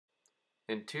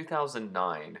In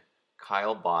 2009,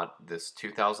 Kyle bought this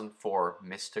 2004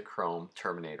 mystichrome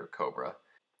Terminator Cobra.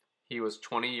 He was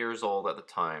 20 years old at the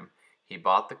time. He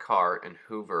bought the car in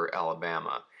Hoover,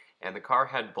 Alabama, and the car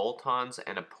had bolt-ons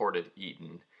and a ported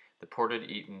Eaton. The ported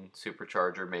Eaton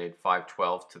supercharger made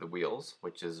 512 to the wheels,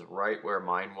 which is right where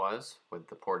mine was with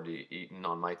the ported Eaton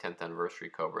on my 10th anniversary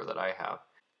Cobra that I have.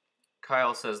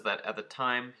 Kyle says that at the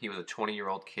time he was a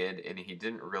 20-year-old kid and he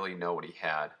didn't really know what he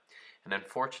had. And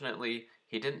unfortunately,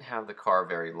 he didn't have the car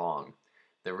very long.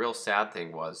 The real sad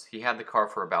thing was he had the car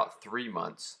for about 3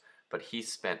 months, but he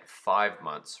spent 5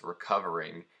 months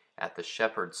recovering at the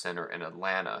Shepherd Center in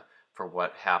Atlanta for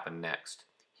what happened next.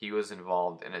 He was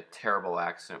involved in a terrible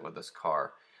accident with this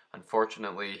car.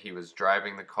 Unfortunately, he was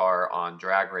driving the car on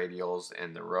drag radials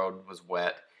and the road was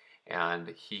wet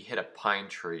and he hit a pine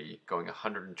tree going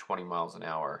 120 miles an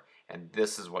hour, and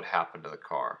this is what happened to the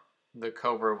car. The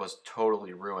Cobra was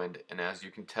totally ruined, and as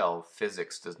you can tell,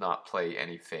 physics does not play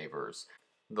any favors.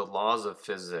 The laws of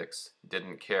physics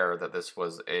didn't care that this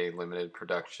was a limited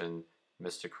production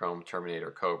Mystichrome Terminator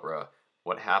Cobra.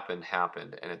 What happened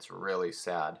happened, and it's really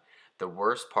sad. The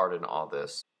worst part in all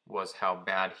this was how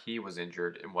bad he was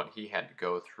injured and what he had to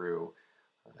go through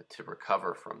to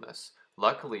recover from this.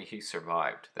 Luckily, he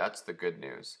survived. That's the good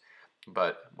news.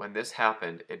 But when this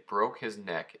happened, it broke his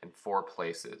neck in 4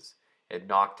 places. It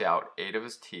knocked out 8 of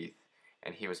his teeth,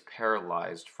 and he was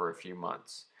paralyzed for a few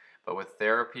months. But with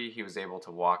therapy, he was able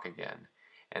to walk again.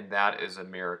 And that is a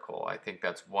miracle. I think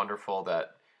that's wonderful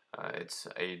that it's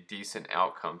a decent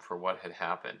outcome for what had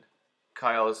happened.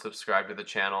 Kyle is subscribed to the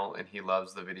channel, and he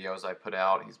loves the videos I put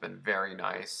out. He's been very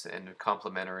nice and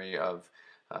complimentary of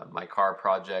my car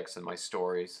projects and my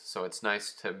stories. So it's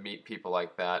nice to meet people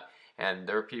like that. And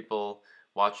there are people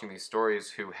watching these stories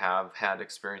who have had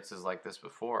experiences like this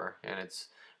before, and it's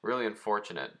really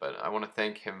unfortunate. But I want to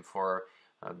thank him for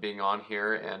being on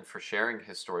here and for sharing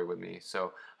his story with me.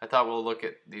 So I thought we'll look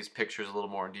at these pictures a little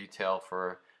more in detail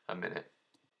for a minute.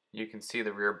 You can see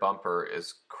the rear bumper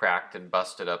is cracked and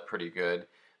busted up pretty good.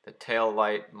 The tail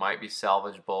light might be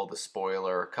salvageable, the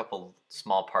spoiler, a couple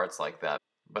small parts like that,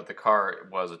 but the car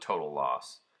was a total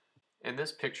loss. In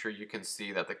this picture you can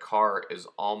see that the car is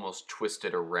almost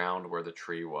twisted around where the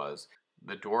tree was.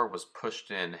 The door was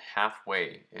pushed in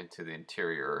halfway into the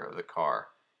interior of the car.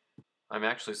 I'm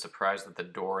actually surprised that the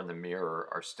door and the mirror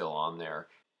are still on there,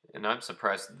 and I'm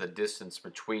surprised at the distance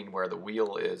between where the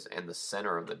wheel is and the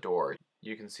center of the door.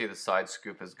 You can see the side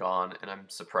scoop is gone, and I'm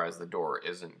surprised the door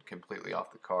isn't completely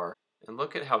off the car. And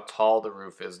look at how tall the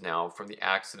roof is now from the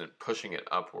accident pushing it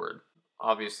upward.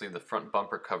 Obviously the front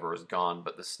bumper cover is gone,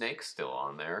 but the snake's still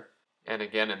on there. And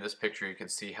again, in this picture you can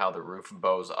see how the roof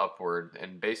bows upward,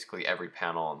 and basically every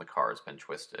panel on the car has been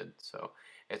twisted. So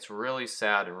it's really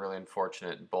sad and really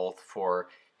unfortunate, both for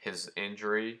his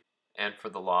injury and for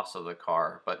the loss of the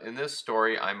car. But in this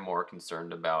story I'm more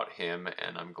concerned about him,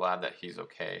 and I'm glad that he's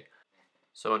okay.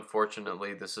 So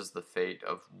unfortunately, this is the fate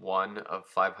of one of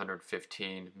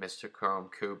 515 Mystichrome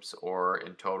coupes, or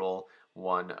in total,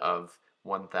 one of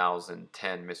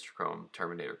 1,010 Mystichrome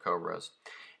Terminator Cobras.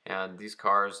 And these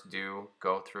cars do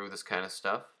go through this kind of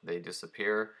stuff. They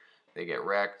disappear, they get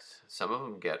wrecked, some of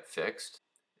them get fixed.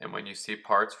 And when you see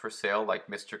parts for sale like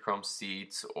Mystichrome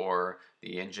seats or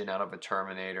the engine out of a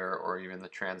Terminator or even the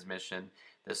transmission,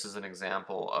 this is an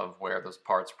example of where those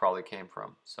parts probably came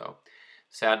from. So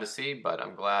sad to see, but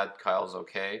I'm glad Kyle's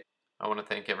okay. I want to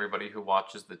thank everybody who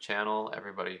watches the channel,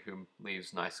 everybody who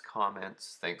leaves nice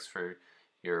comments. Thanks for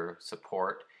your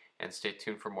support, and stay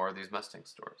tuned for more of these Mustang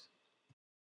stories.